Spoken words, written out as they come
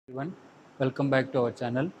Everyone, welcome back to our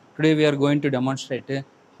channel. Today we are going to demonstrate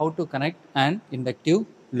how to connect an inductive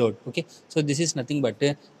load. Okay, so this is nothing but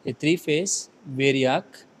a three-phase variac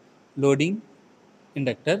loading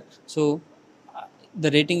inductor. So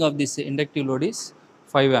the rating of this inductive load is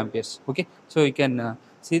 5 amperes. Okay, so you can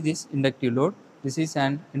see this inductive load. This is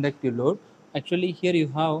an inductive load. Actually, here you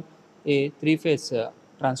have a three-phase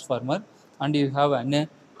transformer, and you have a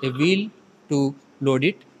wheel to load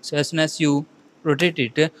it. So as soon as you rotate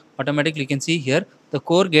it, automatically you can see here the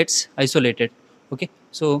core gets isolated. Okay,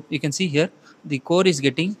 so you can see here the core is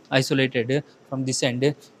getting isolated from this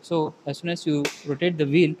end. So as soon as you rotate the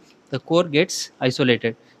wheel, the core gets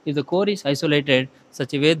isolated. If the core is isolated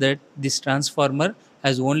such a way that this transformer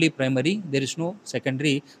has only primary, there is no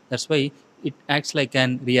secondary, that's why it acts like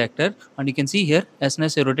an reactor. And you can see here, as soon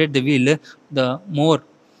as I rotate the wheel, the more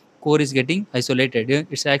core is getting isolated.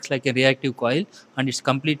 It acts like a reactive coil, and it's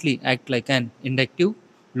completely act like an inductive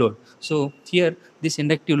load. So here this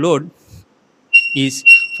inductive load is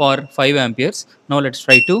for 5 amperes. Now let's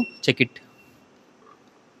try to check it.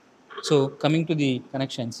 So coming to the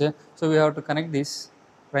connections, so we have to connect this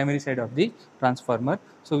primary side of the transformer.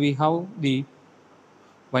 So we have the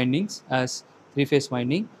windings as three-phase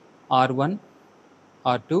winding R1,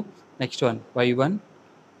 R2, next one Y1,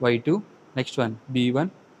 Y2, next one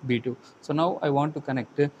B1, B2. So now I want to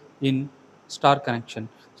connect in star connection.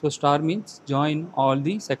 So star means join all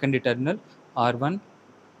the secondary terminal R1,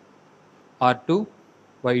 R2,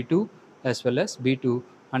 Y2 as well as B2,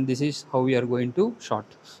 and this is how we are going to short.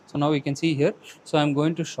 So now we can see here. So I am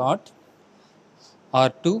going to short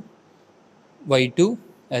R2, Y2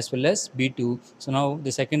 as well as B2. So now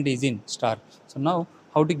the second is in star. So now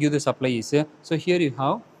how to give the supply is, so here you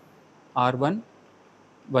have R1,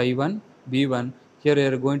 Y1, B1. Here we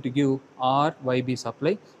are going to give RYB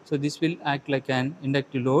supply. So this will act like an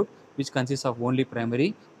inductive load which consists of only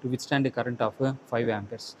primary to withstand a current of 5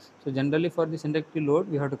 amperes. So generally for this inductive load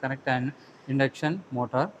we have to connect an induction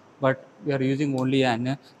motor, but we are using only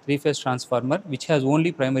an three-phase transformer which has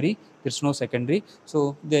only primary, there is no secondary.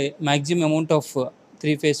 So the maximum amount of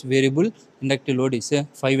three-phase variable inductive load is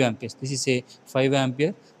 5 amperes. This is a 5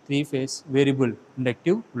 ampere three-phase variable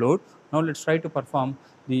inductive load. Now let's try to perform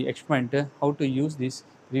the experiment how to use this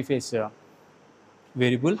three-phase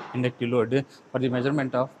variable inductive load for the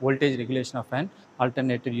measurement of voltage regulation of an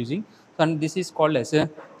alternator using, and this is called as a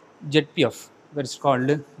ZPF, where it's called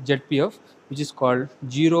ZPF, which is called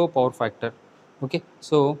zero power factor. Okay,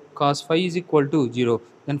 so cos phi is equal to 0,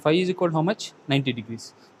 then phi is equal to how much? 90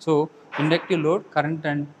 degrees. So inductive load, current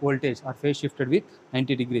and voltage are phase shifted with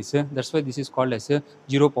 90 degrees. That's why this is called as a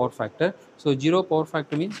zero power factor. So zero power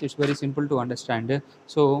factor means it's very simple to understand.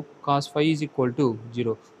 So cos phi is equal to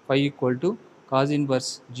 0, phi equal to cos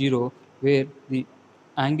inverse 0, where the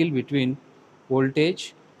angle between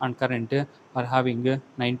voltage and current are having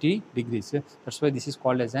 90 degrees. That's why this is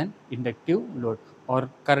called as an inductive load, or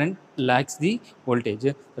current lags the voltage.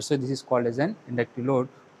 That's why this is called as an inductive load.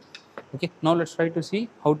 Okay, now let's try to see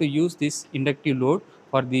how to use this inductive load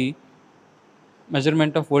for the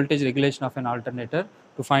measurement of voltage regulation of an alternator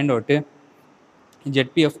to find out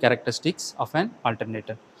ZPF characteristics of an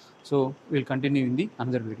alternator. So we'll continue in the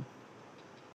another video.